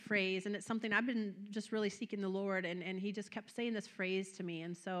phrase, and it's something I've been just really seeking the Lord, and he just kept saying this phrase to me.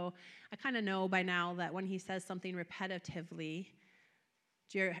 And so I kind of know by now that when he says something repetitively,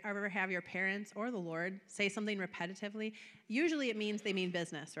 do you ever have your parents or the Lord say something repetitively? Usually it means they mean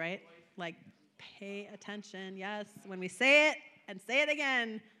business, right? Like, pay attention. Yes, when we say it and say it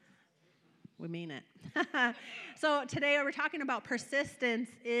again, we mean it. So today we're talking about persistence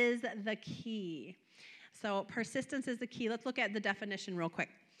is the key. So persistence is the key. Let's look at the definition real quick.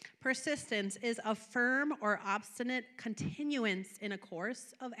 Persistence is a firm or obstinate continuance in a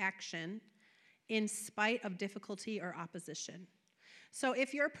course of action in spite of difficulty or opposition. So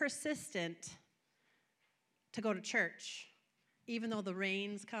if you're persistent to go to church, even though the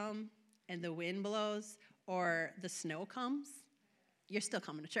rains come and the wind blows or the snow comes, you're still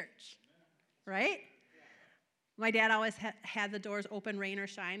coming to church, right? My dad always had the doors open, rain or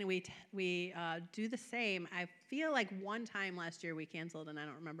shine, and we do the same. I feel like one time last year we canceled, and I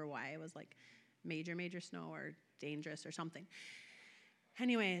don't remember why. It was like major snow or dangerous or something.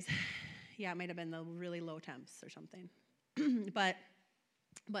 Anyways, yeah, it might have been the really low temps or something. But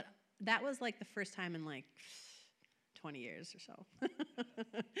that was like the first time in like 20 years or so.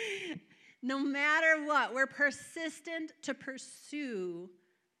 No matter what, we're persistent to pursue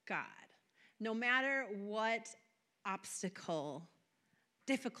God. No matter what obstacle,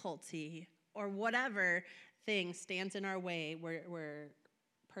 difficulty, or whatever thing stands in our way, we're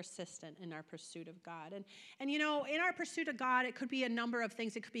persistent in our pursuit of God. And you know, in our pursuit of God, it could be a number of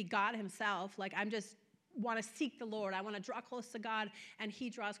things. It could be God himself, like I'm just want to seek the Lord. I want to draw close to God, and he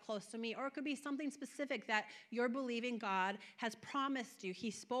draws close to me. Or it could be something specific that you're believing God has promised you. He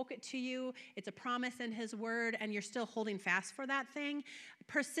spoke it to you. It's a promise in his word, and you're still holding fast for that thing.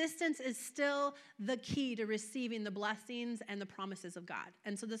 Persistence is still the key to receiving the blessings and the promises of God.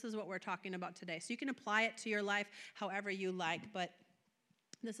 And so this is what we're talking about today. So you can apply it to your life however you like, but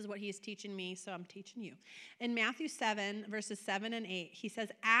this is what he's teaching me, so I'm teaching you. In Matthew 7, verses 7 and 8, he says,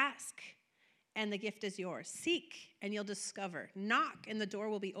 ask, and the gift is yours. Seek, and you'll discover. Knock, and the door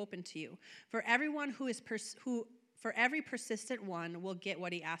will be open to you. For everyone for every persistent one will get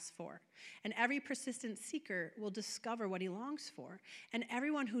what he asks for, and every persistent seeker will discover what he longs for, and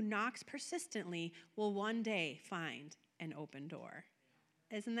everyone who knocks persistently will one day find an open door.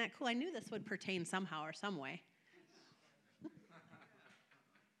 Isn't that cool? I knew this would pertain somehow or some way.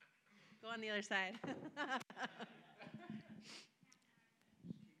 Go on the other side.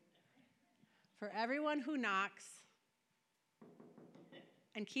 For everyone who knocks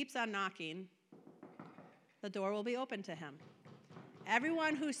and keeps on knocking, the door will be open to him.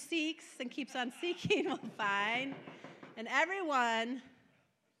 Everyone who seeks and keeps on seeking will find, and everyone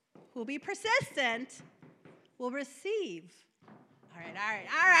who will be persistent will receive. All right.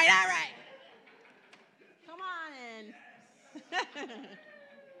 Come on in.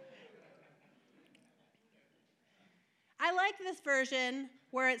 I like this version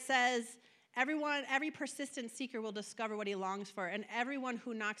where it says, every persistent seeker will discover what he longs for, and everyone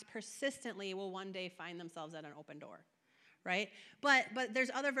who knocks persistently will one day find themselves at an open door, right? But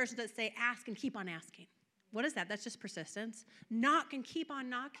there's other versions that say ask and keep on asking. What is that? That's just persistence. Knock and keep on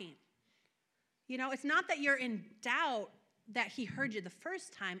knocking. You know, it's not that you're in doubt that he heard you the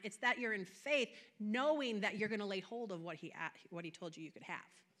first time. It's that you're in faith, knowing that you're going to lay hold of what he told you could have.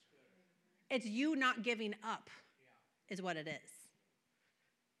 It's you not giving up is what it is.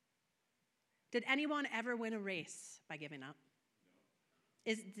 Did anyone ever win a race by giving up?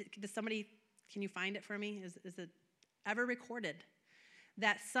 Can you find it for me? Is it ever recorded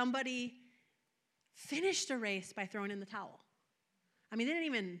that somebody finished a race by throwing in the towel? I mean, they didn't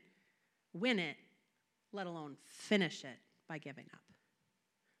even win it, let alone finish it by giving up,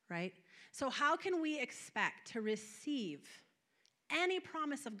 right? So how can we expect to receive any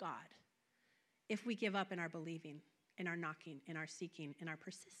promise of God if we give up in our believing, in our knocking, in our seeking, in our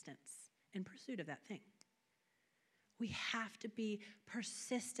persistence in pursuit of that thing? We have to be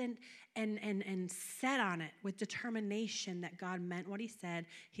persistent and set on it with determination that God meant what he said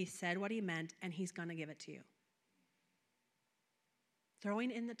what he meant, and he's going to give it to you.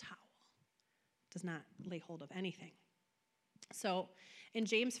 Throwing in the towel does not lay hold of anything. So in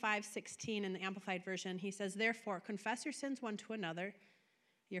James 5:16 in the Amplified Version, he says, therefore, confess your sins one to another,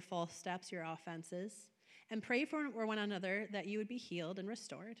 your false steps, your offenses, and pray for one another that you would be healed and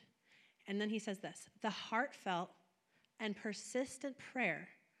restored. And then he says this, the heartfelt and persistent prayer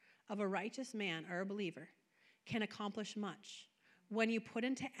of a righteous man or a believer can accomplish much. When you put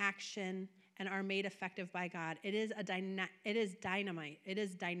into action and are made effective by God, it is dynamite, it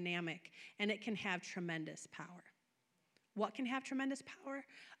is dynamic, and it can have tremendous power. What can have tremendous power?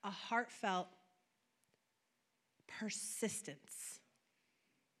 A heartfelt persistence.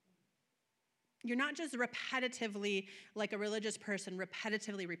 You're not just repetitively, like a religious person,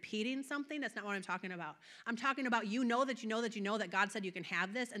 repetitively repeating something. That's not what I'm talking about. I'm talking about you know that God said you can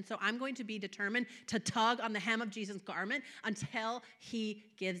have this, and so I'm going to be determined to tug on the hem of Jesus' garment until he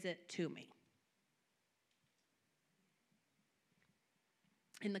gives it to me.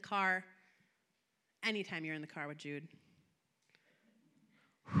 In the car, anytime you're in the car with Jude,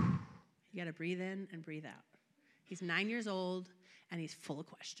 you got to breathe in and breathe out. He's 9 years old, and he's full of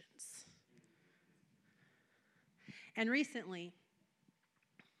questions. And recently,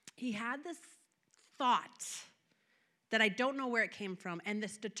 he had this thought that I don't know where it came from, and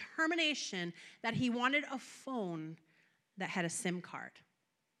this determination that he wanted a phone that had a SIM card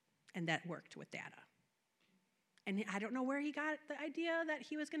and that worked with data. And I don't know where he got the idea that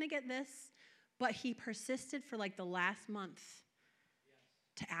he was going to get this, but he persisted for like the last month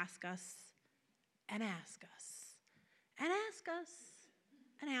to ask us and ask us and ask us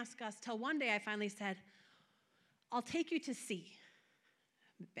and ask us, till one day I finally said, I'll take you to see.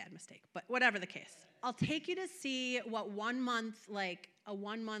 Bad mistake, but whatever the case. I'll take you to see what 1 month, like a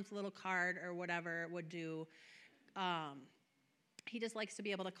 1 month little card or whatever would do. He just likes to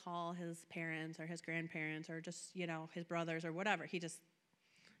be able to call his parents or his grandparents or just, his brothers or whatever. He just,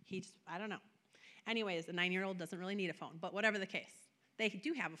 I don't know. Anyways, the 9-year-old doesn't really need a phone, but whatever the case. They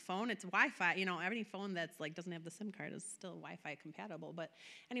do have a phone. It's Wi-Fi. Every phone that's like doesn't have the SIM card is still Wi-Fi compatible. But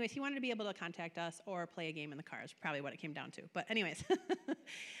anyways, he wanted to be able to contact us or play a game in the car is probably what it came down to. But anyways,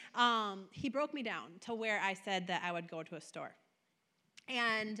 he broke me down to where I said that I would go to a store.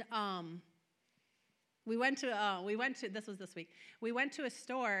 And we went to, this was this week, we went to a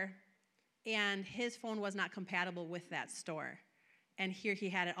store and his phone was not compatible with that store. And here he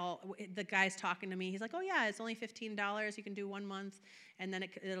had it all. The guy's talking to me. He's like, oh, yeah, it's only $15. You can do 1 month, and then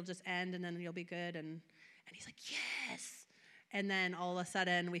it'll just end, and then you'll be good. And he's like, yes. And then all of a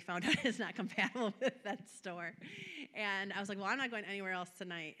sudden, we found out it's not compatible with that store. And I was like, well, I'm not going anywhere else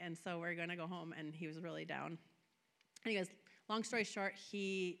tonight, and so we're going to go home. And he was really down. And he goes, long story short,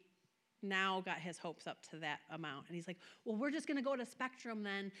 he now got his hopes up to that amount. And he's like, well, we're just going to go to Spectrum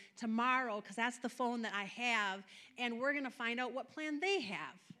then tomorrow because that's the phone that I have, and we're going to find out what plan they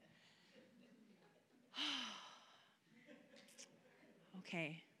have.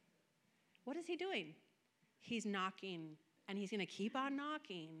 Okay. What is he doing? He's knocking, and he's going to keep on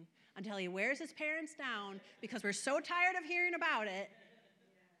knocking until he wears his parents down because we're so tired of hearing about it.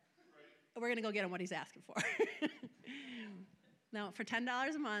 We're going to go get him what he's asking for. Now, for $10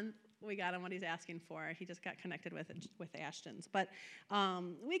 a month, we got him what he's asking for. He just got connected with Ashton's. But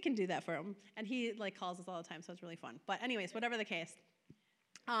we can do that for him. And he calls us all the time, so it's really fun. But anyways, whatever the case,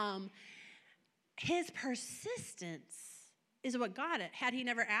 his persistence is what got it. Had he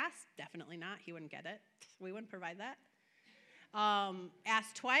never asked, definitely not. He wouldn't get it. We wouldn't provide that.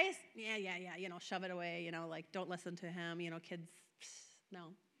 Asked twice, yeah, shove it away, don't listen to him, kids, no.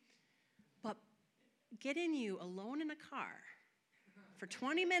 But getting you alone in a car for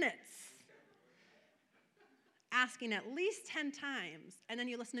 20 minutes, asking at least 10 times, and then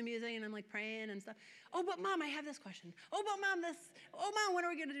you listen to music, and I'm praying and stuff. Oh, but Mom, I have this question. Oh, but Mom, this. Oh, Mom, when are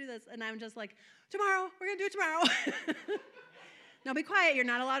we going to do this? And I'm just like, tomorrow, we're going to do it tomorrow. Now be quiet, you're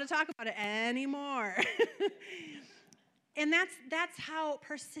not allowed to talk about it anymore. And that's how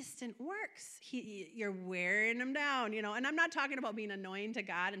persistent works. You're wearing him down, And I'm not talking about being annoying to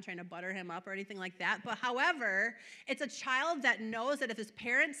God and trying to butter him up or anything like that. But however, it's a child that knows that if his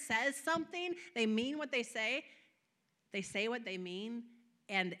parent says something, they mean what they say what they mean.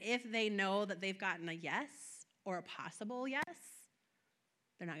 And if they know that they've gotten a yes or a possible yes,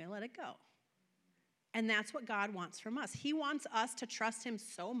 they're not going to let it go. And that's what God wants from us. He wants us to trust him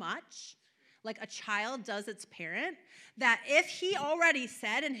so much, like a child does its parent, that if he already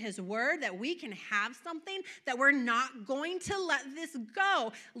said in his word that we can have something, that we're not going to let this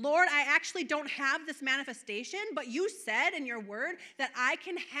go. Lord, I actually don't have this manifestation, but you said in your word that I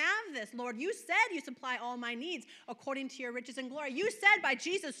can have this. Lord, you said you supply all my needs according to your riches and glory. You said by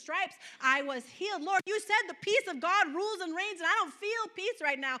Jesus' stripes I was healed. Lord, you said the peace of God rules and reigns, and I don't feel peace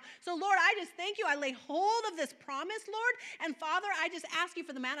right now. So Lord, I just thank you. I lay hold of this promise, Lord, and Father, I just ask you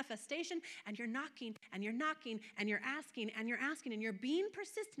for the manifestation. And you're knocking, and you're knocking, and you're asking, and you're asking, and you're being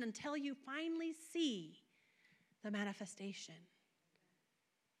persistent until you finally see the manifestation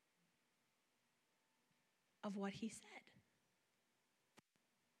of what he said.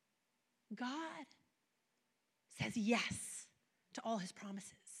 God says yes to all his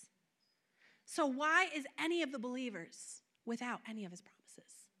promises. So why is any of the believers without any of his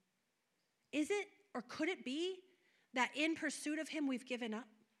promises? Is it, or could it be, that in pursuit of him we've given up?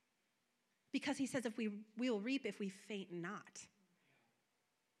 Because he says we will reap if we faint not.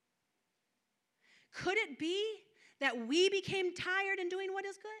 Could it be that we became tired in doing what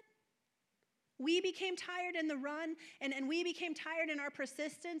is good? We became tired in the run, and we became tired in our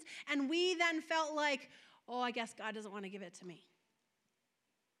persistence, and we then felt like, oh, I guess God doesn't want to give it to me.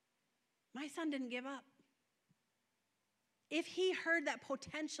 My son didn't give up. If he heard that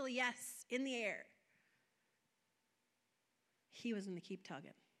potential yes in the air, he was going to keep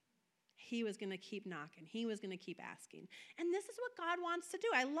tugging. He was going to keep knocking. He was going to keep asking. And this is what God wants to do.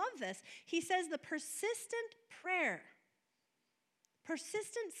 I love this. He says the persistent prayer,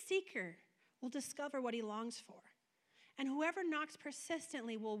 persistent seeker will discover what he longs for. And whoever knocks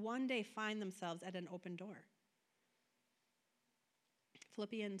persistently will one day find themselves at an open door.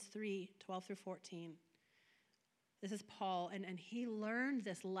 Philippians 3:12 through 14. This is Paul, and he learned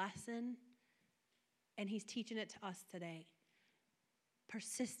this lesson, and he's teaching it to us today.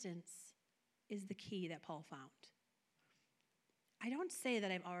 Persistence is the key that Paul found. I don't say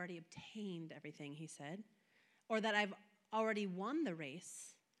that I've already obtained everything, he said, or that I've already won the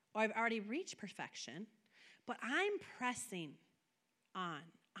race, or I've already reached perfection, but I'm pressing on.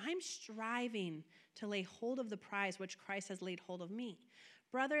 I'm striving to lay hold of the prize which Christ has laid hold of me.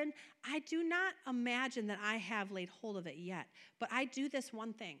 Brethren, I do not imagine that I have laid hold of it yet, but I do this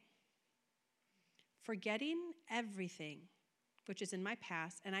one thing, forgetting everything which is in my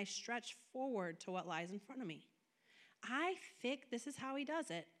past, and I stretch forward to what lies in front of me. This is how he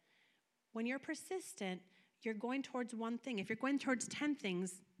does it. When you're persistent, you're going towards one thing. If you're going towards 10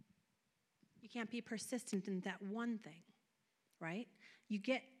 things, you can't be persistent in that one thing, right? You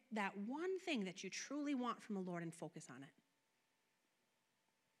get that one thing that you truly want from the Lord and focus on it.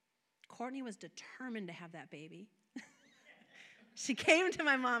 Courtney was determined to have that baby. She came to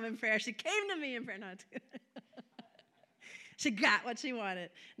my mom in prayer. She came to me in prayer. No, she got what she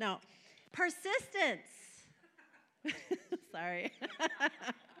wanted. No, persistence. Sorry.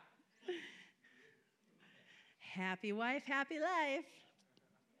 Happy wife, happy life.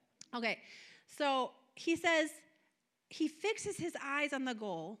 Okay, so he says he fixes his eyes on the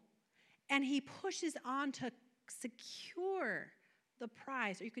goal and he pushes on to secure the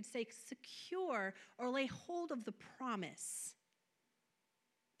prize, or you could say secure or lay hold of the promise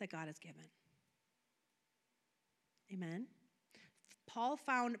that God has given. Amen. Paul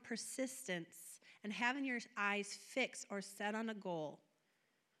found persistence and having your eyes fixed or set on a goal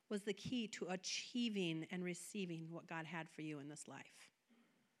was the key to achieving and receiving what God had for you in this life.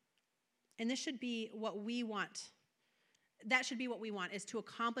 And this should be what we want. That should be what we want, is to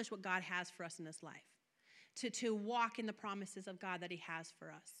accomplish what God has for us in this life. To walk in the promises of God that he has for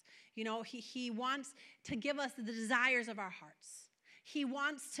us. You know, he wants to give us the desires of our hearts. He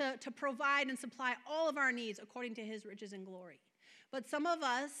wants to provide and supply all of our needs according to his riches and glory. But some of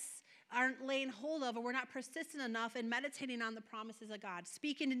us aren't laying hold of, or we're not persistent enough in meditating on the promises of God,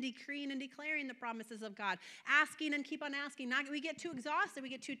 speaking and decreeing and declaring the promises of God, asking and keep on asking. We get too exhausted, we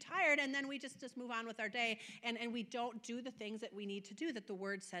get too tired, and then we just move on with our day, and we don't do the things that we need to do, that the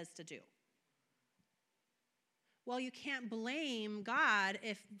word says to do. Well, you can't blame God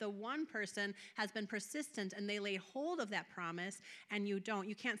if the one person has been persistent and they laid hold of that promise and you don't.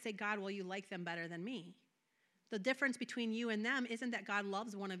 You can't say, God, well, you like them better than me. The difference between you and them isn't that God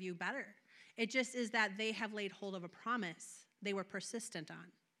loves one of you better. It just is that they have laid hold of a promise they were persistent on.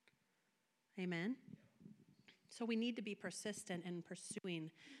 Amen? So we need to be persistent in pursuing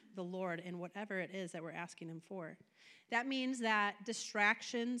the Lord in whatever it is that we're asking him for. That means that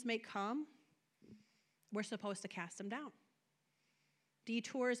distractions may come. We're supposed to cast them down.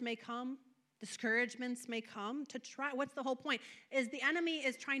 Detours may come. Discouragements may come to try. What's the whole point? Is the enemy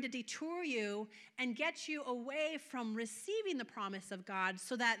is trying to detour you and get you away from receiving the promise of God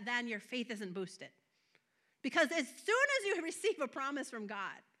so that then your faith isn't boosted. Because as soon as you receive a promise from God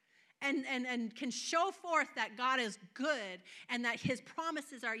and can show forth that God is good and that his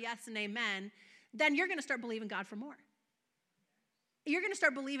promises are yes and amen, then you're going to start believing God for more. You're going to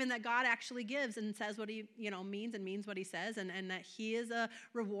start believing that God actually gives and says what he means and means what he says, and that he is a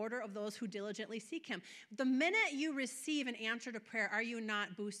rewarder of those who diligently seek him. The minute you receive an answer to prayer, are you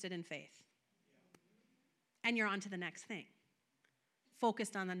not boosted in faith? And you're on to the next thing.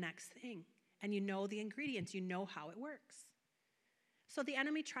 Focused on the next thing. And you know the ingredients. You know how it works. So the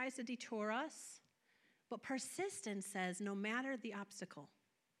enemy tries to detour us, but persistence says no matter the obstacle,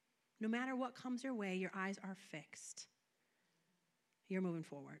 no matter what comes your way, your eyes are fixed. You're moving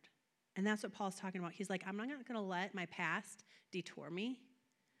forward. And that's what Paul's talking about. He's like, I'm not going to let my past detour me.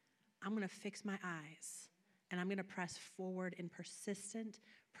 I'm going to fix my eyes, and I'm going to press forward in persistent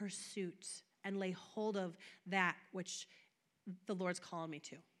pursuit and lay hold of that which the Lord's calling me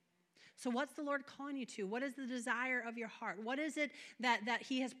to. So what's the Lord calling you to? What is the desire of your heart? What is it that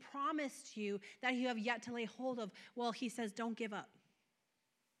he has promised you that you have yet to lay hold of? Well, he says, don't give up.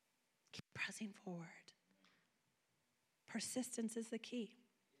 Keep pressing forward. Persistence is the key.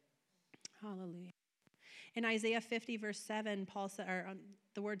 Hallelujah. In Isaiah 50, verse 7,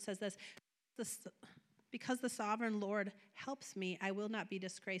 the word says this, because the sovereign Lord helps me, I will not be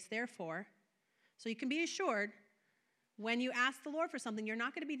disgraced. Therefore, so you can be assured, when you ask the Lord for something, you're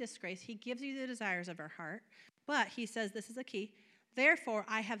not going to be disgraced. He gives you the desires of our heart. But he says, this is a key. Therefore,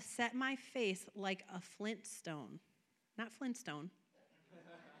 I have set my face like a flint stone. Not Flintstone.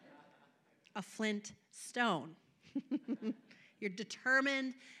 A flint stone. You're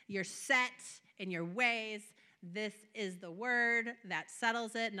determined. You're set in your ways. This is the word that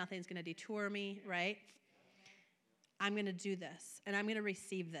settles it. Nothing's going to detour me, right? I'm going to do this, and I'm going to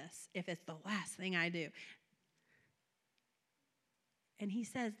receive this if it's the last thing I do. And he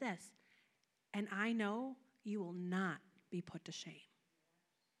says this, and I know you will not be put to shame.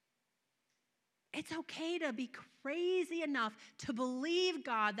 It's okay to be crazy enough to believe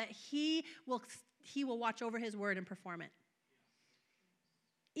God that he will watch over his word and perform it.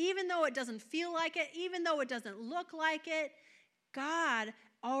 Even though it doesn't feel like it, even though it doesn't look like it, God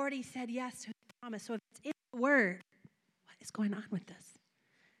already said yes to his promise. So if it's in the word, what is going on with this?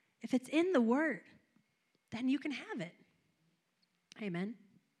 If it's in the word, then you can have it. Amen.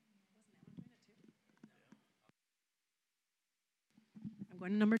 I'm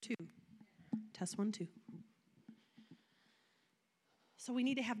going to number 2. Test 1, 2. So we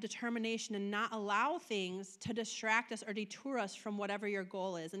need to have determination and not allow things to distract us or detour us from whatever your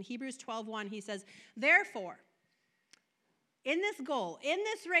goal is. In Hebrews 12:1, he says, therefore, in this goal, in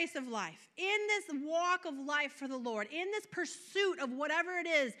this race of life, in this walk of life for the Lord, in this pursuit of whatever it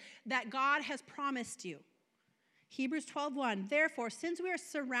is that God has promised you, Hebrews 12:1, therefore, since we are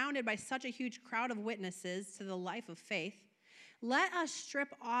surrounded by such a huge crowd of witnesses to the life of faith, let us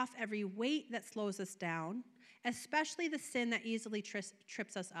strip off every weight that slows us down, especially the sin that easily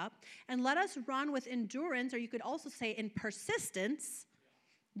trips us up, and let us run with endurance, or you could also say in persistence,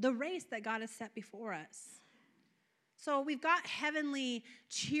 the race that God has set before us. So we've got heavenly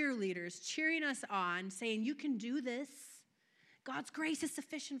cheerleaders cheering us on, saying, you can do this. God's grace is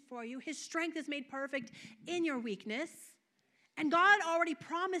sufficient for you. His strength is made perfect in your weakness. And God already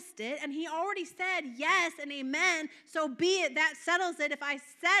promised it, and he already said yes and amen, so be it. That settles it. If I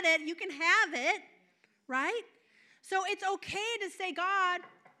said it, you can have it, right? So it's okay to say, God,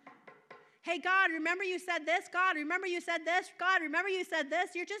 hey, God, remember you said this? God, remember you said this? God, remember you said this?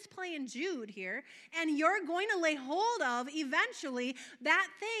 You're just playing Jude here, and you're going to lay hold of eventually that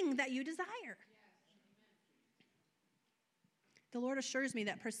thing that you desire. The Lord assures me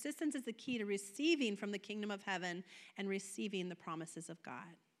that persistence is the key to receiving from the kingdom of heaven and receiving the promises of God.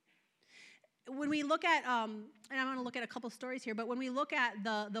 When we look at, and I'm going to look at a couple stories here, but when we look at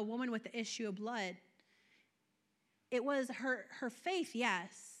the woman with the issue of blood, it was her faith,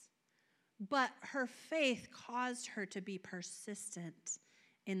 yes, but her faith caused her to be persistent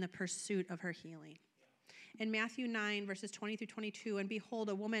in the pursuit of her healing. In Matthew 9, verses 20 through 22, and behold,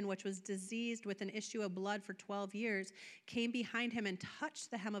 a woman which was diseased with an issue of blood for 12 years came behind him and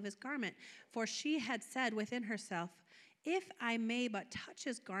touched the hem of his garment. For she had said within herself, if I may but touch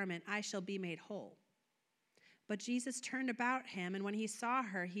his garment, I shall be made whole. But Jesus turned about him, and when he saw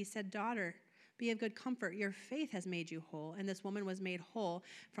her, he said, daughter, be of good comfort. Your faith has made you whole. And this woman was made whole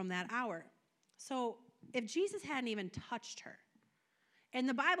from that hour. So if Jesus hadn't even touched her, and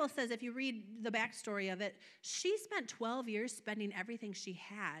the Bible says, if you read the backstory of it, she spent 12 years spending everything she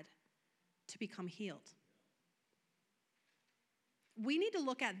had to become healed. We need to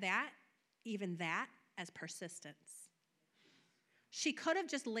look at that, even that, as persistence. She could have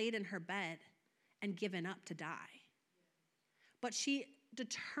just laid in her bed and given up to die. But she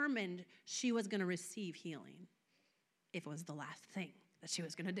determined she was going to receive healing if it was the last thing that she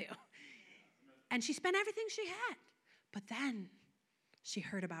was going to do. And she spent everything she had. But then she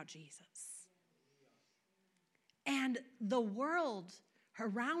heard about Jesus. And the world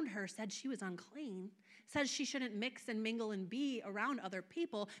around her said she was unclean, said she shouldn't mix and mingle and be around other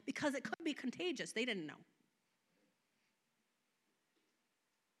people because it could be contagious. They didn't know.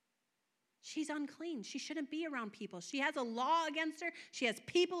 She's unclean. She shouldn't be around people. She has a law against her. She has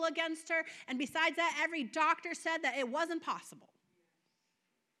people against her. And besides that, every doctor said that it wasn't possible.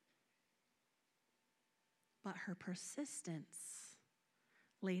 But her persistence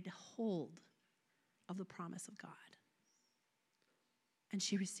laid hold of the promise of God. And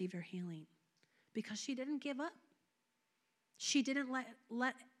she received her healing because she didn't give up. She didn't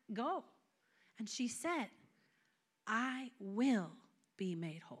let go. And she said, I will be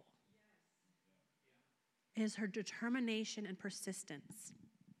made whole. is her determination and persistence.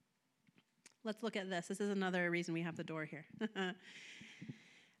 Let's look at this. This is another reason we have the door here.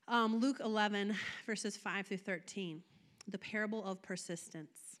 Luke 11, verses 5 through 13, the parable of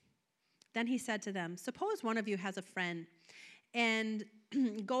persistence. Then he said to them, suppose one of you has a friend and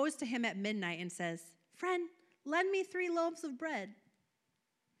goes to him at midnight and says, friend, lend me 3 loaves of bread.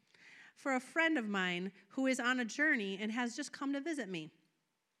 For a friend of mine who is on a journey and has just come to visit me.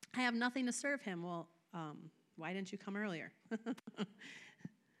 I have nothing to serve him. Well, why didn't you come earlier?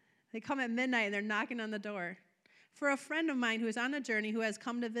 They come at midnight and they're knocking on the door. For a friend of mine who is on a journey who has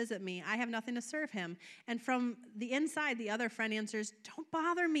come to visit me, I have nothing to serve him. And from the inside, the other friend answers, don't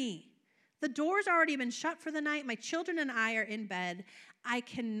bother me. The door's already been shut for the night. My children and I are in bed. I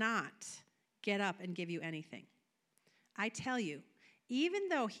cannot get up and give you anything. I tell you, even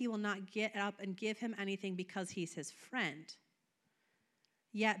though he will not get up and give him anything because he's his friend,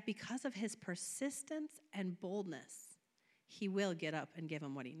 yet because of his persistence and boldness, he will get up and give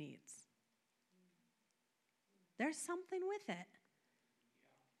him what he needs. There's something with it.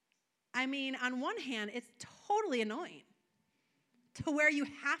 I mean, on one hand, it's totally annoying to where you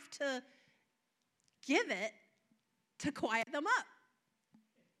have to give it to quiet them up.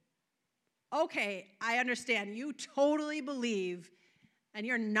 Okay, I understand. You totally believe, and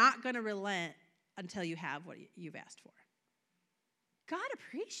you're not going to relent until you have what you've asked for. God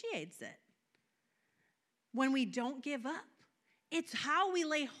appreciates it when we don't give up. It's how we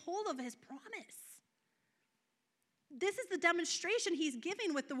lay hold of his promise. This is the demonstration he's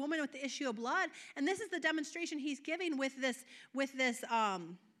giving with the woman with the issue of blood, and this is the demonstration he's giving with this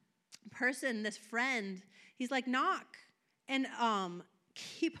person, this friend. He's like, knock and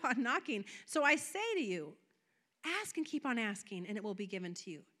keep on knocking. So I say to you, ask and keep on asking, and it will be given to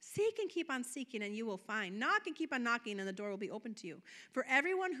you. Seek and keep on seeking, and you will find. Knock and keep on knocking, and the door will be open to you. For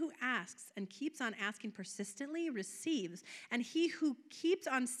everyone who asks and keeps on asking persistently receives, and he who keeps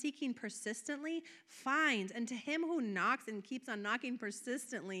on seeking persistently finds. And to him who knocks and keeps on knocking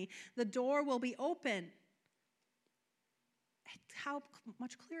persistently, the door will be open. How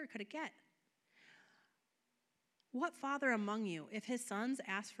much clearer could it get? What father among you, if his sons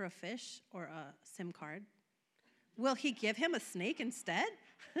ask for a fish or a SIM card, will he give him a snake instead?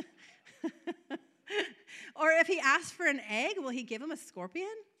 Or if he asks for an egg, will he give him a scorpion?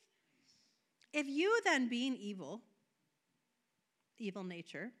 If you then, being evil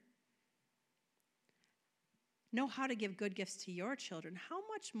nature, know how to give good gifts to your children, how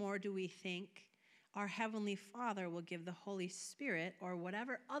much more do we think our Heavenly Father will give the Holy Spirit or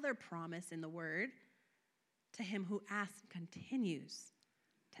whatever other promise in the Word to him who asks and continues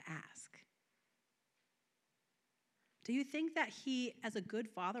to ask? Do you think that he, as a good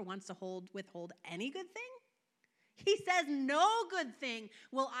father, wants to withhold any good thing? He says, no good thing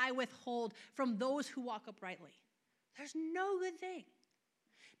will I withhold from those who walk uprightly. There's no good thing.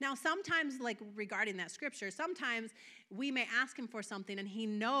 Now, sometimes, like regarding that scripture, sometimes we may ask him for something and he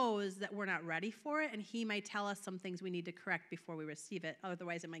knows that we're not ready for it, and he may tell us some things we need to correct before we receive it.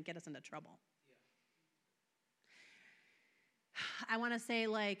 Otherwise, it might get us into trouble. I want to say,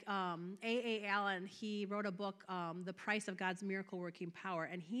 like, A.A. Allen, he wrote a book, The Price of God's Miracle Working Power,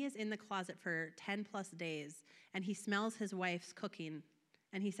 and he is in the closet for 10 plus days, and he smells his wife's cooking,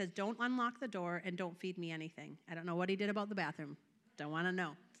 and he says, don't unlock the door and don't feed me anything. I don't know what he did about the bathroom. Don't want to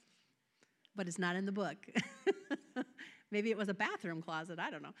know. But it's not in the book. Maybe it was a bathroom closet. I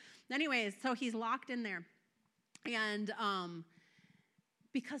don't know. Anyways, so he's locked in there, and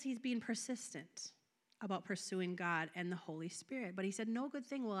because he's being persistent about pursuing God and the Holy Spirit. But he said, no good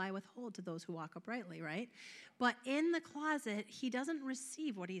thing will I withhold to those who walk uprightly, right? But in the closet, he doesn't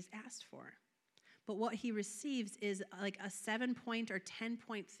receive what he's asked for. But what he receives is like a 7-point or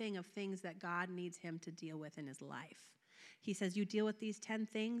 10-point thing of things that God needs him to deal with in his life. He says, you deal with these 10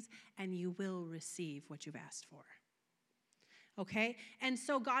 things and you will receive what you've asked for. Okay? And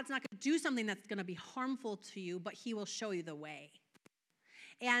so God's not going to do something that's going to be harmful to you, but he will show you the way.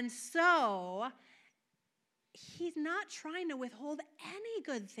 And so he's not trying to withhold any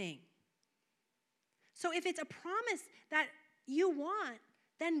good thing. So if it's a promise that you want,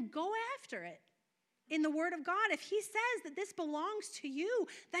 then go after it in the Word of God. If he says that this belongs to you,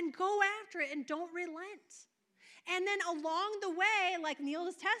 then go after it and don't relent. And then along the way, like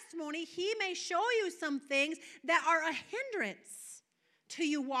Neil's testimony, he may show you some things that are a hindrance to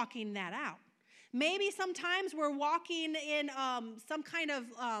you walking that out. Maybe sometimes we're walking in some kind of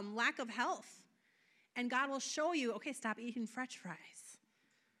lack of health. And God will show you, okay, stop eating French fries.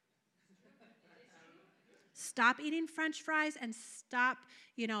 Stop eating French fries and stop,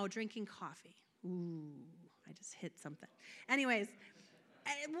 drinking coffee. Ooh, I just hit something. Anyways,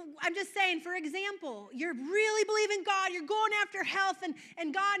 I'm just saying, for example, you're really believing God, you're going after health,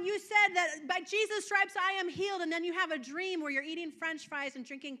 and God, you said that by Jesus' stripes I am healed, and then you have a dream where you're eating French fries and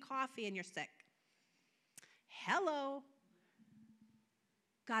drinking coffee and you're sick. Hello.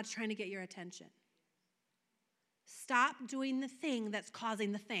 God's trying to get your attention. Stop doing the thing that's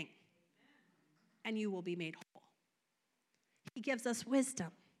causing the thing, and you will be made whole. He gives us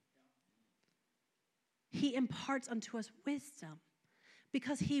wisdom. He imparts unto us wisdom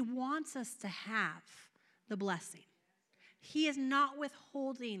because he wants us to have the blessing. He is not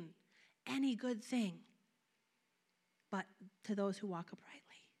withholding any good thing, but to those who walk uprightly.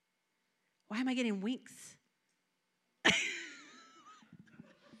 Why am I getting winks?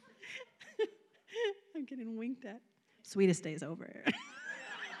 I'm getting winked at. Sweetest day's over.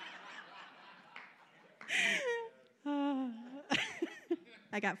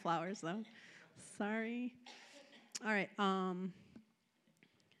 I got flowers, though. Sorry. All right.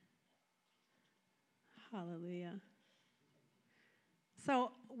 Hallelujah.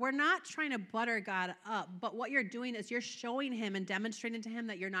 So we're not trying to butter God up, but what you're doing is you're showing him and demonstrating to him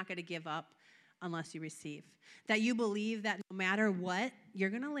that you're not going to give up unless you receive. That you believe that no matter what,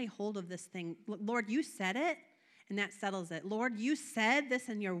 you're going to lay hold of this thing. Lord, you said it, and that settles it. Lord, you said this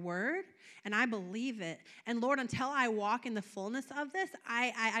in your word, and I believe it. And Lord, until I walk in the fullness of this,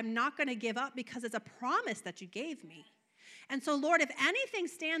 I'm not going to give up because it's a promise that you gave me. And so, Lord, if anything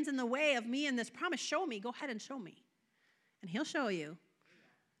stands in the way of me in this promise, show me. Go ahead and show me. And he'll show you,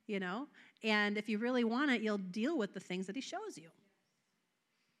 you know. And if you really want it, you'll deal with the things that he shows you.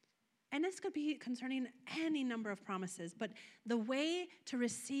 And this could be concerning any number of promises, but the way to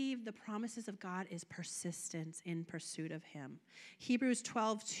receive the promises of God is persistence in pursuit of him. Hebrews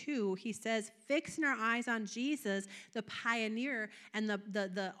 12:2, he says, fixing our eyes on Jesus, the pioneer and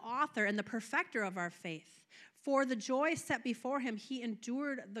the author and the perfecter of our faith. For the joy set before him, he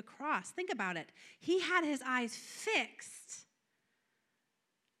endured the cross. Think about it. He had his eyes fixed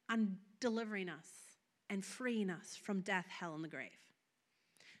on delivering us and freeing us from death, hell, and the grave.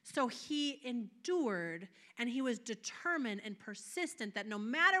 So he endured, and he was determined and persistent that no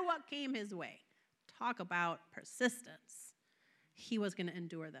matter what came his way, talk about persistence, he was going to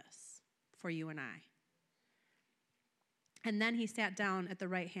endure this for you and I. And then he sat down at the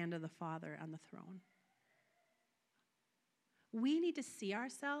right hand of the Father on the throne. We need to see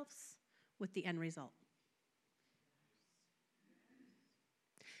ourselves with the end result.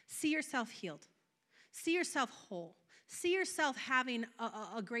 See yourself healed. See yourself whole. See yourself having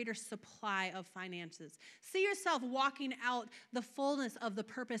a greater supply of finances. See yourself walking out the fullness of the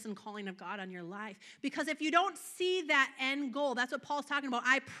purpose and calling of God on your life. Because if you don't see that end goal, that's what Paul's talking about.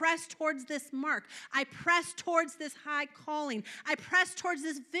 I press towards this mark. I press towards this high calling. I press towards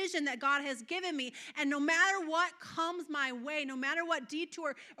this vision that God has given me. And no matter what comes my way, no matter what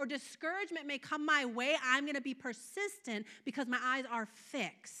detour or discouragement may come my way, I'm going to be persistent because my eyes are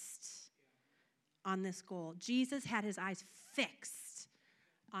fixed on this goal. Jesus had his eyes fixed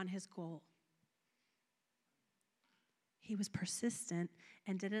on his goal. He was persistent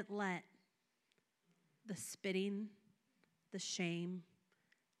and didn't let the spitting, the shame,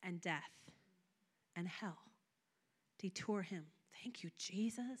 and death and hell detour him. Thank you,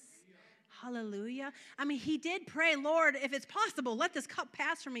 Jesus. Hallelujah. I mean, he did pray, Lord, if it's possible, let this cup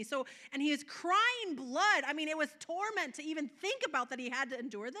pass from me. So, and he was crying blood. I mean, it was torment to even think about that he had to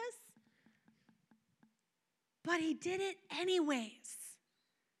endure this. But he did it anyways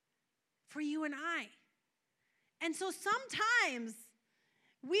for you and I. And so sometimes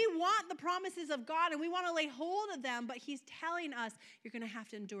we want the promises of God and we want to lay hold of them, but he's telling us you're going to have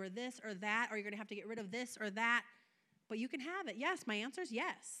to endure this or that, or you're going to have to get rid of this or that, but you can have it. Yes, my answer is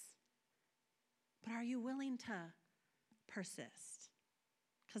yes. But are you willing to persist?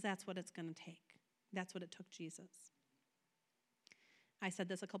 Because that's what it's going to take. That's what it took Jesus. I said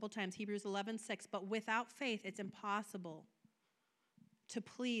this a couple times, Hebrews 11:6, but without faith, it's impossible to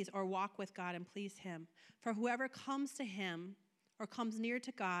please or walk with God and please him. For whoever comes to him or comes near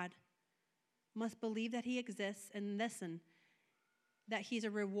to God must believe that he exists and listen, that he's a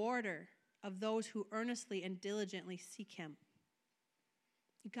rewarder of those who earnestly and diligently seek him.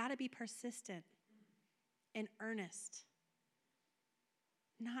 You got to be persistent and earnest.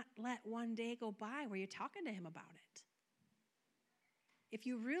 Not let one day go by where you're talking to him about it. If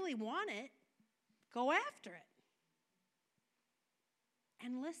you really want it, go after it.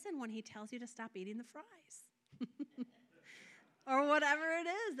 And listen when he tells you to stop eating the fries. Or whatever it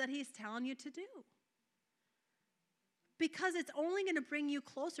is that he's telling you to do. Because it's only going to bring you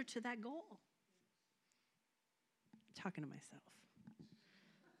closer to that goal. I'm talking to myself.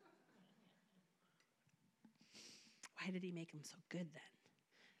 Why did he make them so good then?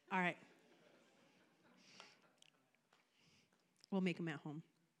 All right. We'll make them at home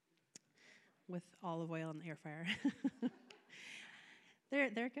with olive oil and air fryer.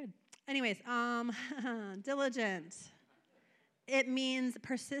 They're good. Anyways, diligent. It means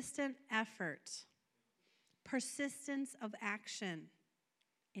persistent effort, persistence of action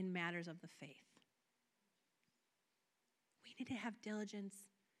in matters of the faith. We need to have diligence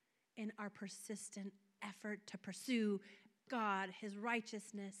in our persistent effort to pursue God, his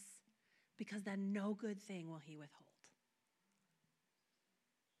righteousness, because then no good thing will he withhold.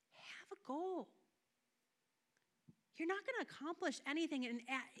 Have a goal. You're not going to accomplish anything. And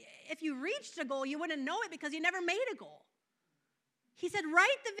if you reached a goal, you wouldn't know it because you never made a goal. He said,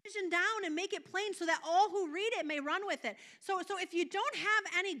 write the vision down and make it plain so that all who read it may run with it. So if you don't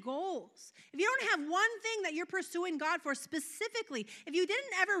have any goals, if you don't have one thing that you're pursuing God for specifically, if you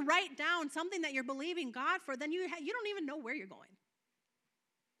didn't ever write down something that you're believing God for, then you don't even know where you're going.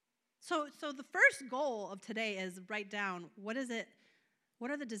 So the first goal of today is write down, what is it? What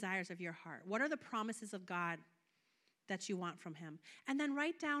are the desires of your heart? What are the promises of God that you want from him? And then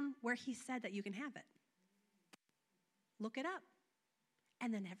write down where he said that you can have it. Look it up.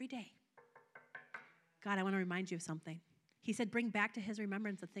 And then every day, God, I want to remind you of something. He said, bring back to his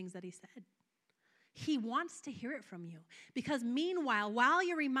remembrance the things that he said. He wants to hear it from you. Because meanwhile, while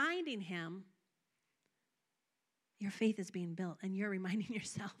you're reminding him, your faith is being built and you're reminding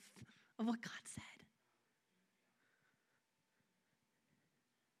yourself of what God said.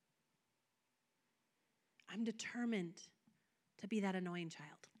 I'm determined to be that annoying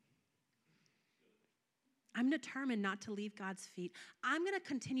child. I'm determined not to leave God's feet. I'm going to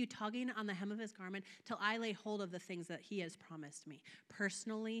continue tugging on the hem of his garment till I lay hold of the things that he has promised me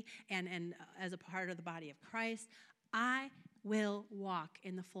personally and as a part of the body of Christ. I will walk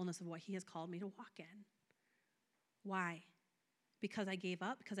in the fullness of what he has called me to walk in. Why? Because I gave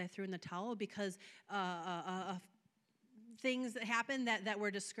up? Because I threw in the towel? Because things that happened that were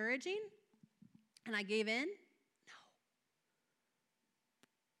discouraging and I gave in? No.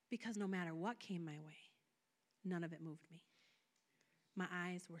 Because no matter what came my way, none of it moved me. My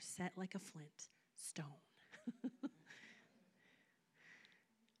eyes were set like a flint stone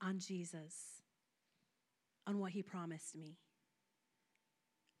on Jesus, on what he promised me.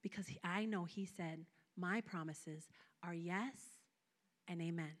 Because I know he said, my promises are yes and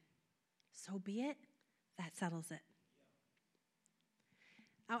amen. So be it. That settles it.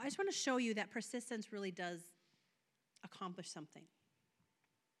 Now, I just want to show you that persistence really does accomplish something.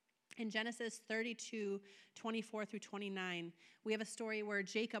 In Genesis 32, 24 through 29, we have a story where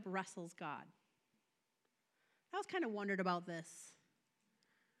Jacob wrestles God. I was kind of wondered about this.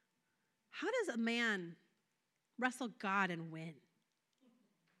 How does a man wrestle God and win?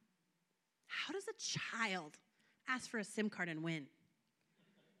 How does a child ask for a SIM card and win?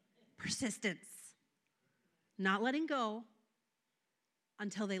 Persistence. Not letting go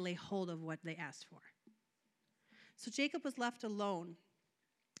until they lay hold of what they asked for. So Jacob was left alone.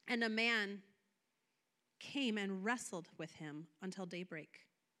 And a man came and wrestled with him until daybreak.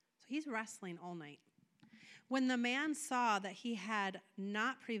 So he's wrestling all night. When the man saw that he had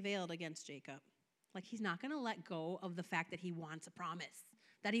not prevailed against Jacob, like he's not going to let go of the fact that he wants a promise,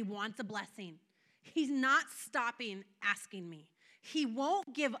 that he wants a blessing. He's not stopping asking me. He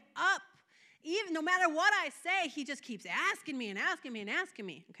won't give up. Even no matter what I say, he just keeps asking me and asking me and asking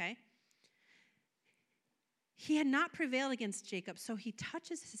me, okay? He had not prevailed against Jacob, so he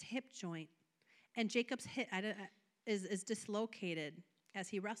touches his hip joint, and Jacob's hip is dislocated as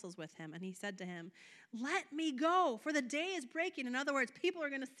he wrestles with him. And he said to him, let me go, for the day is breaking. In other words, people are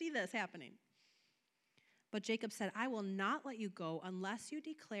going to see this happening. But Jacob said, I will not let you go unless you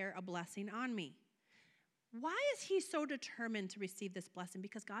declare a blessing on me. Why is he so determined to receive this blessing?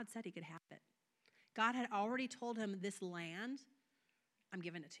 Because God said he could have it. God had already told him, this land, I'm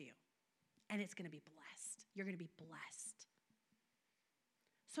giving it to you. And it's going to be blessed. You're going to be blessed.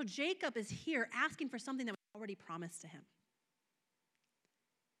 So Jacob is here asking for something that was already promised to him.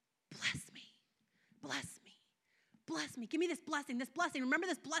 Bless me. Bless me. Bless me. Give me this blessing. This blessing. Remember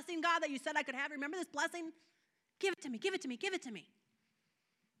this blessing, God, that you said I could have? Remember this blessing? Give it to me. Give it to me. Give it to me.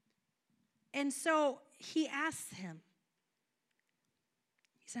 And so he asks him.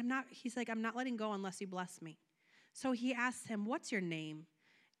 He's like, I'm not letting go unless you bless me. So he asks him, what's your name?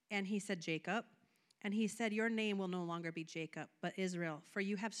 And he said, Jacob. And he said, your name will no longer be Jacob, but Israel, for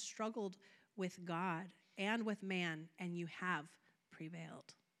you have struggled with God and with man, and you have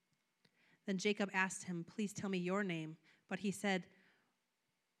prevailed. Then Jacob asked him, please tell me your name. But he said,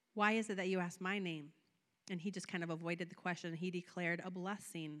 why is it that you asked my name? And he just kind of avoided the question. He declared a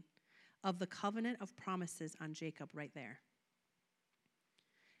blessing of the covenant of promises on Jacob right there.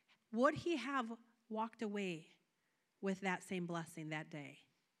 Would he have walked away with that same blessing that day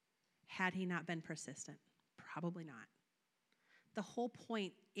had he not been persistent? Probably not. The whole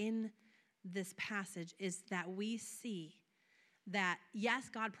point in this passage is that we see that, yes,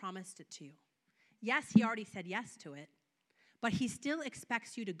 God promised it to you. Yes, he already said yes to it, but he still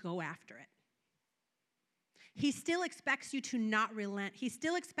expects you to go after it. He still expects you to not relent. He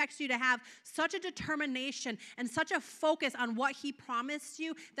still expects you to have such a determination and such a focus on what he promised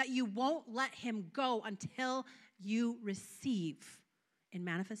you that you won't let him go until you receive in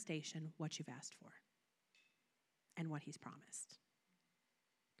manifestation what you've asked for and what he's promised.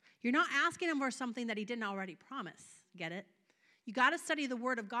 You're not asking him for something that he didn't already promise. Get it? You got to study the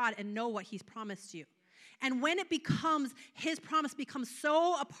word of God and know what he's promised you. And when it becomes, his promise becomes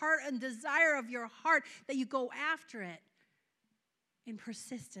so a part and desire of your heart that you go after it in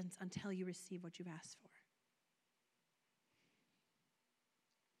persistence until you receive what you've asked for.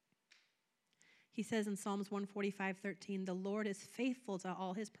 He says in Psalms 145:13, the Lord is faithful to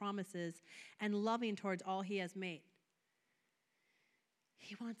all his promises and loving towards all he has made.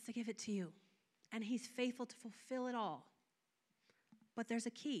 He wants to give it to you, and he's faithful to fulfill it all. But there's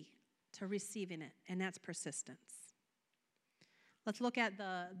a key to receiving it, and that's persistence. Let's look at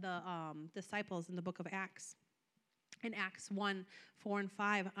the disciples in the book of Acts. In Acts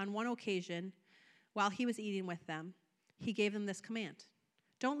 1:4-5, on one occasion, while he was eating with them, he gave them this command.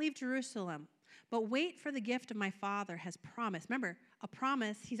 Don't leave Jerusalem, but wait for the gift of my Father has promised. Remember, a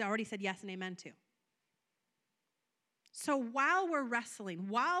promise he's already said yes and amen to. So while we're wrestling,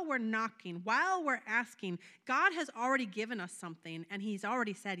 while we're knocking, while we're asking, God has already given us something, and he's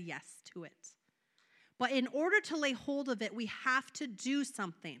already said yes to it. But in order to lay hold of it, we have to do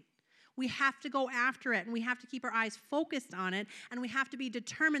something. We have to go after it, and we have to keep our eyes focused on it, and we have to be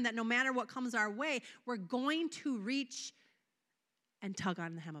determined that no matter what comes our way, we're going to reach and tug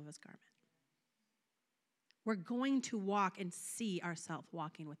on the hem of his garment. We're going to walk and see ourselves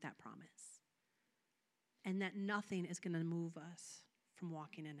walking with that promise. And that nothing is going to move us from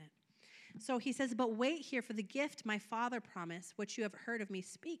walking in it. So he says, but wait here for the gift my Father promised, which you have heard of me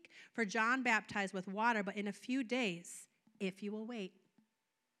speak. For John baptized with water, but in a few days, if you will wait,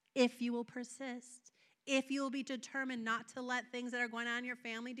 if you will persist, if you will be determined not to let things that are going on in your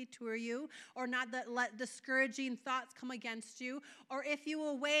family detour you, or not let discouraging thoughts come against you, or if you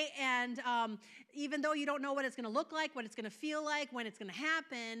will wait and even though you don't know what it's going to look like, what it's going to feel like, when it's going to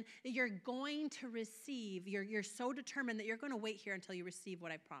happen, you're going to receive. You're so determined that you're going to wait here until you receive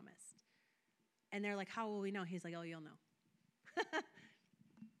what I promised. And they're like, how will we know? He's like, oh, you'll know.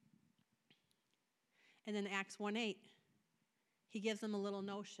 And then Acts 1:8, he gives them a little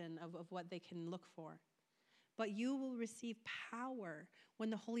notion of what they can look for. But you will receive power when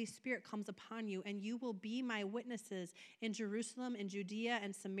the Holy Spirit comes upon you, and you will be my witnesses in Jerusalem, in Judea,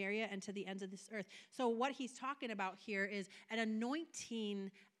 and Samaria, and to the ends of this earth. So what he's talking about here is an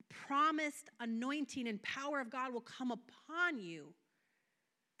anointing, promised anointing and power of God will come upon you,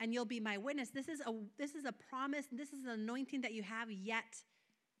 and you'll be my witness. This is a promise. This is an anointing that you have yet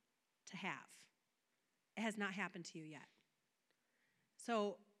to have. It has not happened to you yet.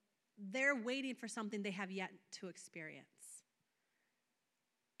 So they're waiting for something they have yet to experience.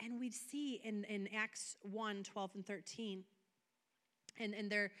 And we see in Acts 1:12-13, and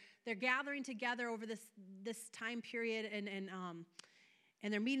they're gathering together over this time period, and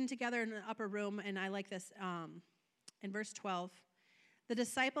they're meeting together in the upper room. And I like this in verse 12. The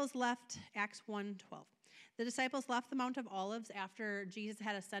disciples left, Acts 1:12. The disciples left the Mount of Olives after Jesus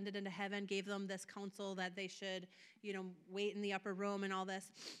had ascended into heaven, gave them this counsel that they should, wait in the upper room and all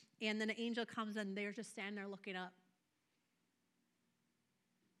this. And then an angel comes and they're just standing there looking up.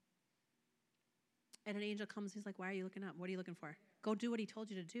 And an angel comes, he's like, why are you looking up? What are you looking for? Go do what he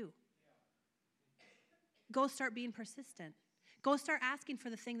told you to do. Go start being persistent. Go start asking for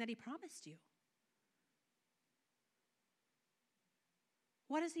the thing that he promised you.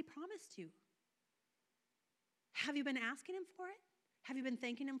 What has he promised you? Have you been asking him for it? Have you been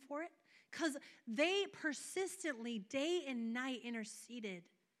thanking him for it? Because they persistently, day and night, interceded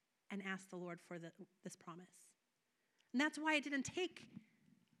and asked the Lord for this promise. And that's why it didn't take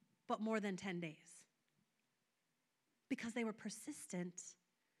but more than 10 days. Because they were persistent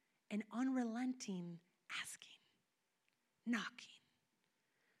and unrelenting, asking, knocking,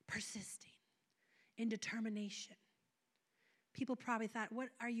 persisting, in determination. People probably thought, what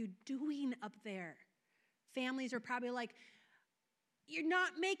are you doing up there? Families are probably like, you're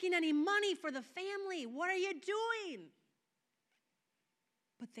not making any money for the family. What are you doing?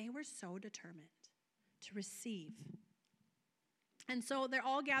 But they were so determined to receive. And so they're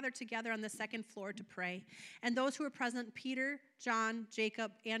all gathered together on the second floor to pray. And those who were present, Peter, John,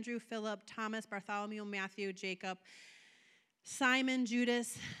 Jacob, Andrew, Philip, Thomas, Bartholomew, Matthew, Jacob, Simon,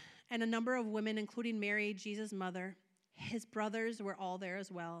 Judas, and a number of women, including Mary, Jesus' mother. His brothers were all there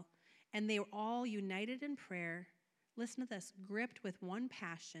as well. And they were all united in prayer. Listen to this, gripped with one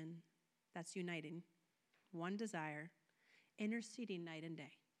passion, that's uniting, one desire, interceding night and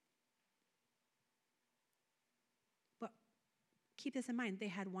day. But keep this in mind, they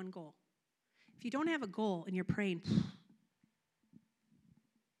had one goal. If you don't have a goal and you're praying,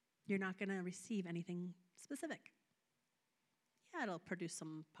 you're not going to receive anything specific. Yeah, it'll produce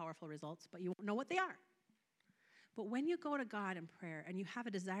some powerful results, but you won't know what they are. But when you go to God in prayer and you have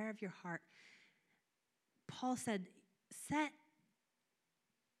a desire of your heart, Paul said, set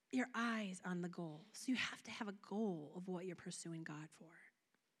your eyes on the goal. So you have to have a goal of what you're pursuing God for.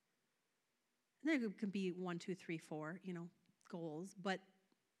 And there can be 1, 2, 3, 4, goals, but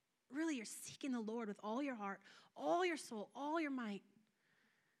really you're seeking the Lord with all your heart, all your soul, all your might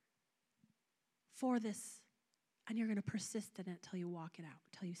for this, and you're going to persist in it till you walk it out,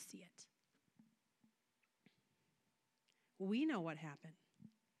 till you see it. We know what happened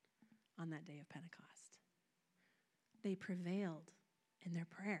on that day of Pentecost. They prevailed in their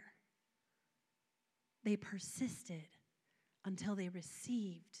prayer. They persisted until they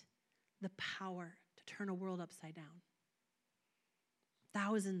received the power to turn a world upside down.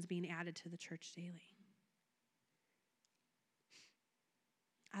 Thousands being added to the church daily.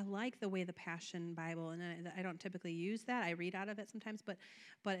 I like the way the Passion Bible, and I don't typically use that. I read out of it sometimes, but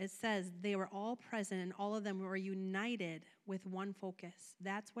it says they were all present and all of them were united with one focus.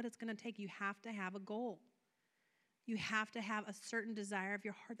 That's what it's going to take. You have to have a goal. You have to have a certain desire of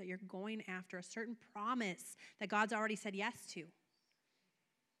your heart that you're going after, a certain promise that God's already said yes to. If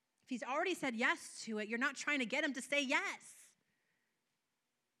he's already said yes to it, you're not trying to get him to say yes.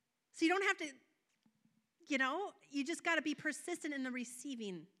 So you don't have to, you just got to be persistent in the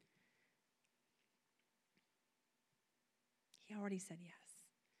receiving. He already said yes.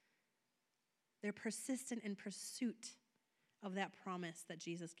 They're persistent in pursuit of that promise that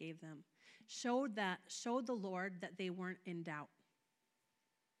Jesus gave them. Showed the Lord that they weren't in doubt.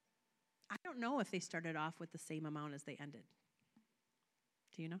 I don't know if they started off with the same amount as they ended.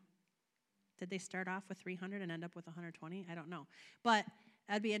 Do you know? Did they start off with 300 and end up with 120? I don't know. But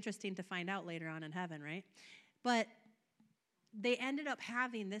that'd be interesting to find out later on in heaven, right? But they ended up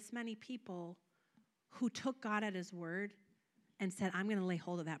having this many people who took God at his word and said, I'm going to lay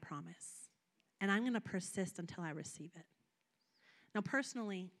hold of that promise. And I'm going to persist until I receive it. Now,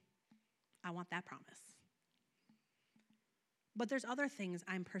 personally, I want that promise. But there's other things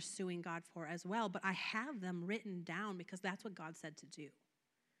I'm pursuing God for as well, but I have them written down because that's what God said to do.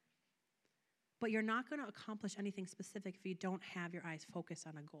 But you're not going to accomplish anything specific if you don't have your eyes focused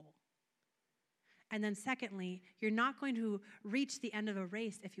on a goal. And then secondly, you're not going to reach the end of a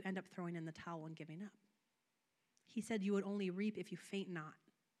race if you end up throwing in the towel and giving up. He said you would only reap if you faint not,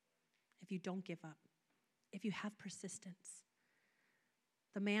 if you don't give up, if you have persistence.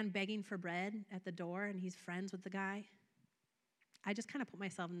 The man begging for bread at the door, and he's friends with the guy. I just kind of put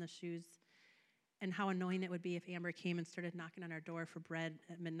myself in the shoes and how annoying it would be if Amber came and started knocking on our door for bread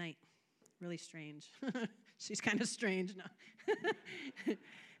at midnight. Really strange. She's kind of strange now.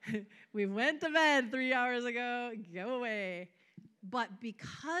 We went to bed 3 hours ago. Go away. But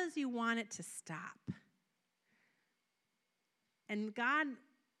because you want it to stop, and God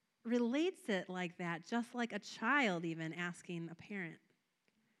relates it like that, just like a child even asking a parent.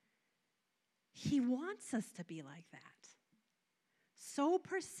 He wants us to be like that. So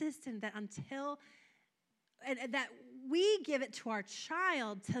persistent that that we give it to our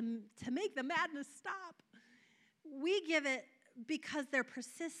child to make the madness stop. We give it because their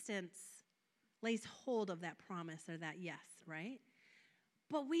persistence lays hold of that promise or that yes, right?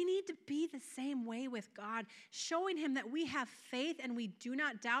 But we need to be the same way with God, showing him that we have faith and we do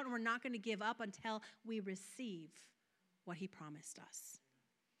not doubt and we're not going to give up until we receive what he promised us.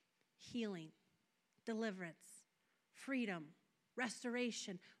 Healing, deliverance, freedom,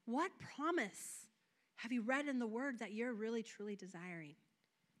 restoration. What promise have you read in the word that you're really, truly desiring?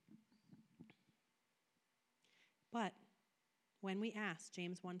 But when we ask,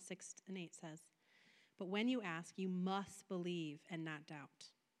 James 1, 6 and 8 says, but when you ask, you must believe and not doubt.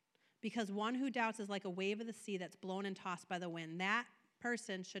 Because one who doubts is like a wave of the sea that's blown and tossed by the wind. That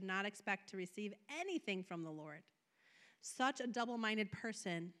person should not expect to receive anything from the Lord. Such a double-minded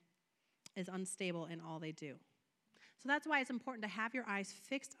person is unstable in all they do. So that's why it's important to have your eyes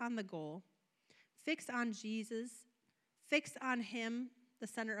fixed on the goal, fixed on Jesus, fixed on him, the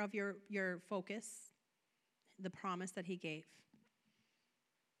center of your focus, the promise that he gave.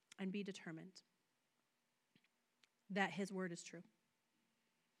 and be determined that his word is true.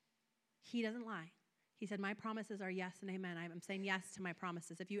 He doesn't lie. He said, my promises are yes and amen. I'm saying yes to my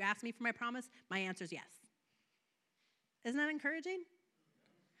promises. If you ask me for my promise, my answer is yes. Isn't that encouraging?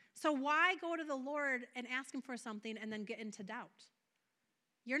 So why go to the Lord and ask him for something and then get into doubt?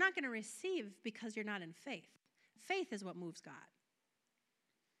 You're not going to receive because you're not in faith. Faith is what moves God.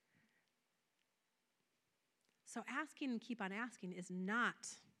 So asking and keep on asking is not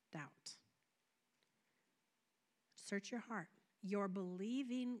doubt. Search your heart. You're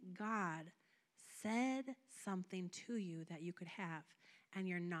believing God said something to you that you could have, and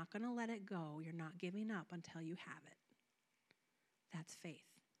you're not going to let it go. You're not giving up until you have it. That's faith.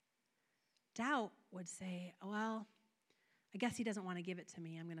 Doubt would say, well, I guess he doesn't want to give it to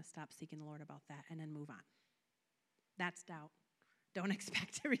me. I'm going to stop seeking the Lord about that and then move on. That's doubt. Don't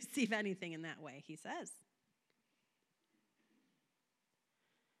expect to receive anything in that way, he says.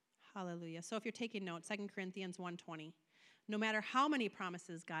 Hallelujah. So if you're taking notes, 2 Corinthians 1:20, no matter how many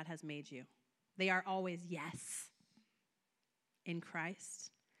promises God has made you, they are always yes in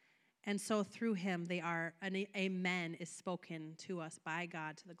Christ. And so through him, they are, an amen is spoken to us by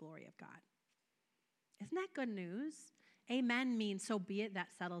God to the glory of God. Isn't that good news? Amen means so be it, that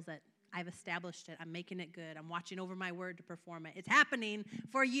settles it. I've established it. I'm making it good. I'm watching over my word to perform it. It's happening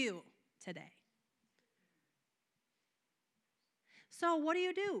for you today. So what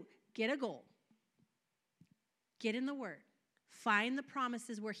do? Get a goal. Get in the word. Find the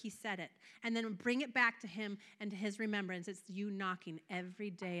promises where he said it, and then bring it back to him and to his remembrance. It's you knocking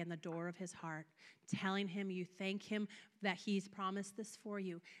every day on the door of his heart, telling him you thank him that he's promised this for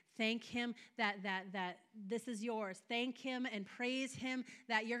you. Thank him that this is yours. Thank him and praise him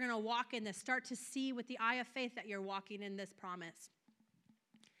that you're going to walk in this. Start to see with the eye of faith that you're walking in this promise.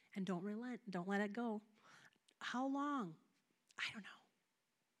 And don't relent. Don't let it go. How long? I don't know.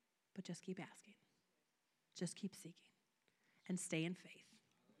 But just keep asking. Just keep seeking. And stay in faith.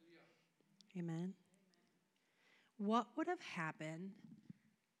 Amen. What would have happened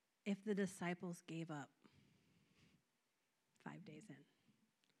if the disciples gave up 5 days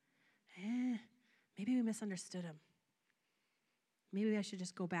in? Maybe we misunderstood him. Maybe I should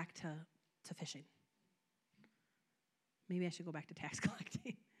just go back to fishing. Maybe I should go back to tax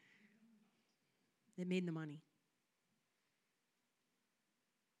collecting. They made the money.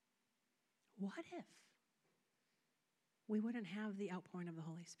 What if we wouldn't have the outpouring of the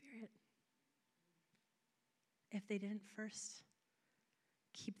Holy Spirit if they didn't first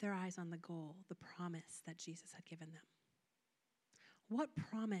keep their eyes on the goal, the promise that Jesus had given them? What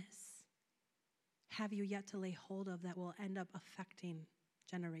promise have you yet to lay hold of that will end up affecting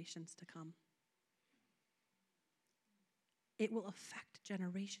generations to come? It will affect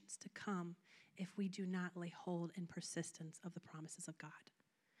generations to come if we do not lay hold in persistence of the promises of God.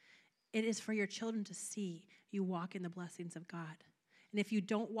 It is for your children to see you walk in the blessings of God. And if you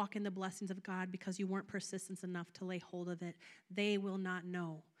don't walk in the blessings of God because you weren't persistent enough to lay hold of it, they will not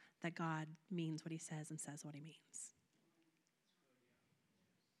know that God means what he says and says what he means.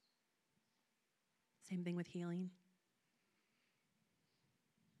 Same thing with healing.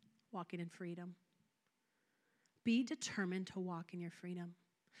 Walking in freedom. Be determined to walk in your freedom.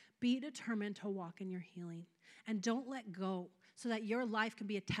 Be determined to walk in your healing. And don't let go so that your life can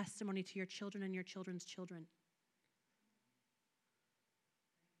be a testimony to your children and your children's children.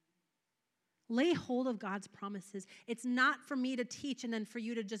 Lay hold of God's promises. It's not for me to teach and then for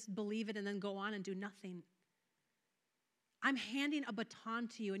you to just believe it and then go on and do nothing. I'm handing a baton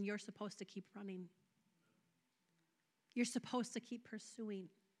to you and you're supposed to keep running. You're supposed to keep pursuing.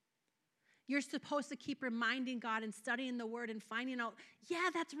 You're supposed to keep reminding God and studying the word and finding out, yeah,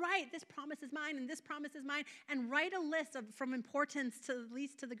 that's right, this promise is mine and this promise is mine, and write a list of from importance to the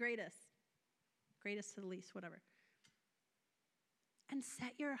least to the greatest. Greatest to the least, whatever. And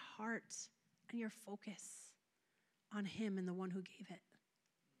set your heart and your focus on him and the one who gave it.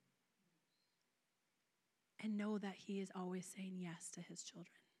 And know that he is always saying yes to his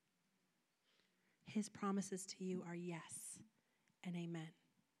children. His promises to you are yes and amen.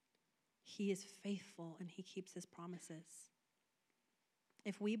 He is faithful and he keeps his promises.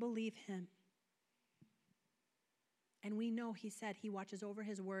 If we believe him, and we know he said he watches over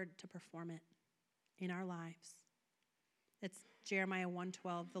his word to perform it in our lives. It's Jeremiah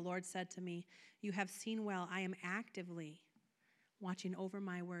 1:12. The Lord said to me, you have seen well, I am actively watching over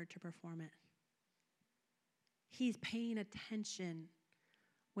my word to perform it. He's paying attention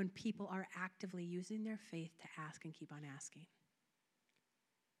when people are actively using their faith to ask and keep on asking.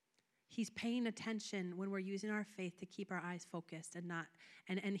 He's paying attention when we're using our faith to keep our eyes focused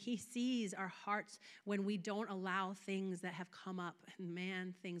and he sees our hearts when we don't allow things that have come up, and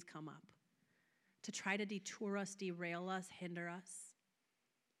man, things come up, to try to detour us, derail us, hinder us.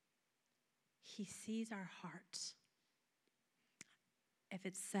 He sees our heart if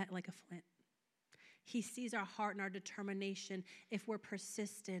it's set like a flint. He sees our heart and our determination if we're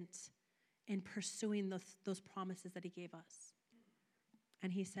persistent in pursuing those promises that he gave us.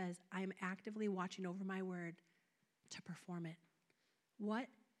 And he says, I am actively watching over my word to perform it. What?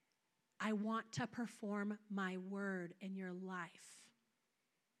 I want to perform my word in your life.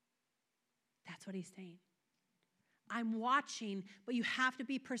 That's what he's saying. I'm watching, but you have to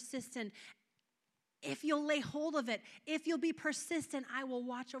be persistent. If you'll lay hold of it, if you'll be persistent, I will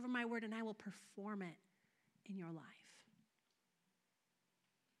watch over my word and I will perform it in your life.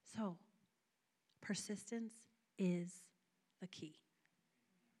 So, persistence is the key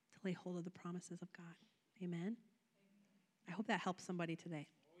to lay hold of the promises of God. Amen? I hope that helps somebody today.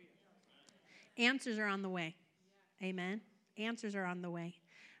 Answers are on the way. Amen? Answers are on the way.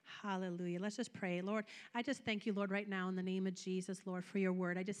 Hallelujah. Let's just pray. Lord, I just thank you, Lord, right now in the name of Jesus, Lord, for your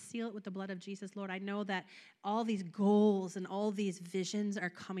word. I just seal it with the blood of Jesus, Lord. I know that all these goals and all these visions are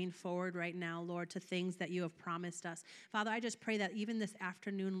coming forward right now, Lord, to things that you have promised us. Father, I just pray that even this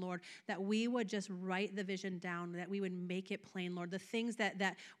afternoon, Lord, that we would just write the vision down, that we would make it plain, Lord. The things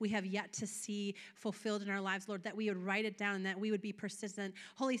that we have yet to see fulfilled in our lives, Lord, that we would write it down and that we would be persistent.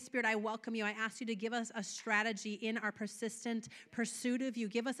 Holy Spirit, I welcome you. I ask you to give us a strategy in our persistent pursuit of you.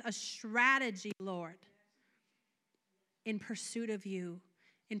 Give us a strategy, Lord, in pursuit of you,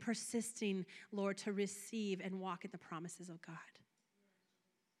 in persisting, Lord, to receive and walk in the promises of God.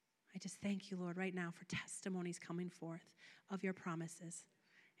 I just thank you, Lord, right now for testimonies coming forth of your promises.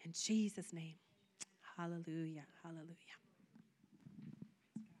 In Jesus' name, hallelujah, hallelujah.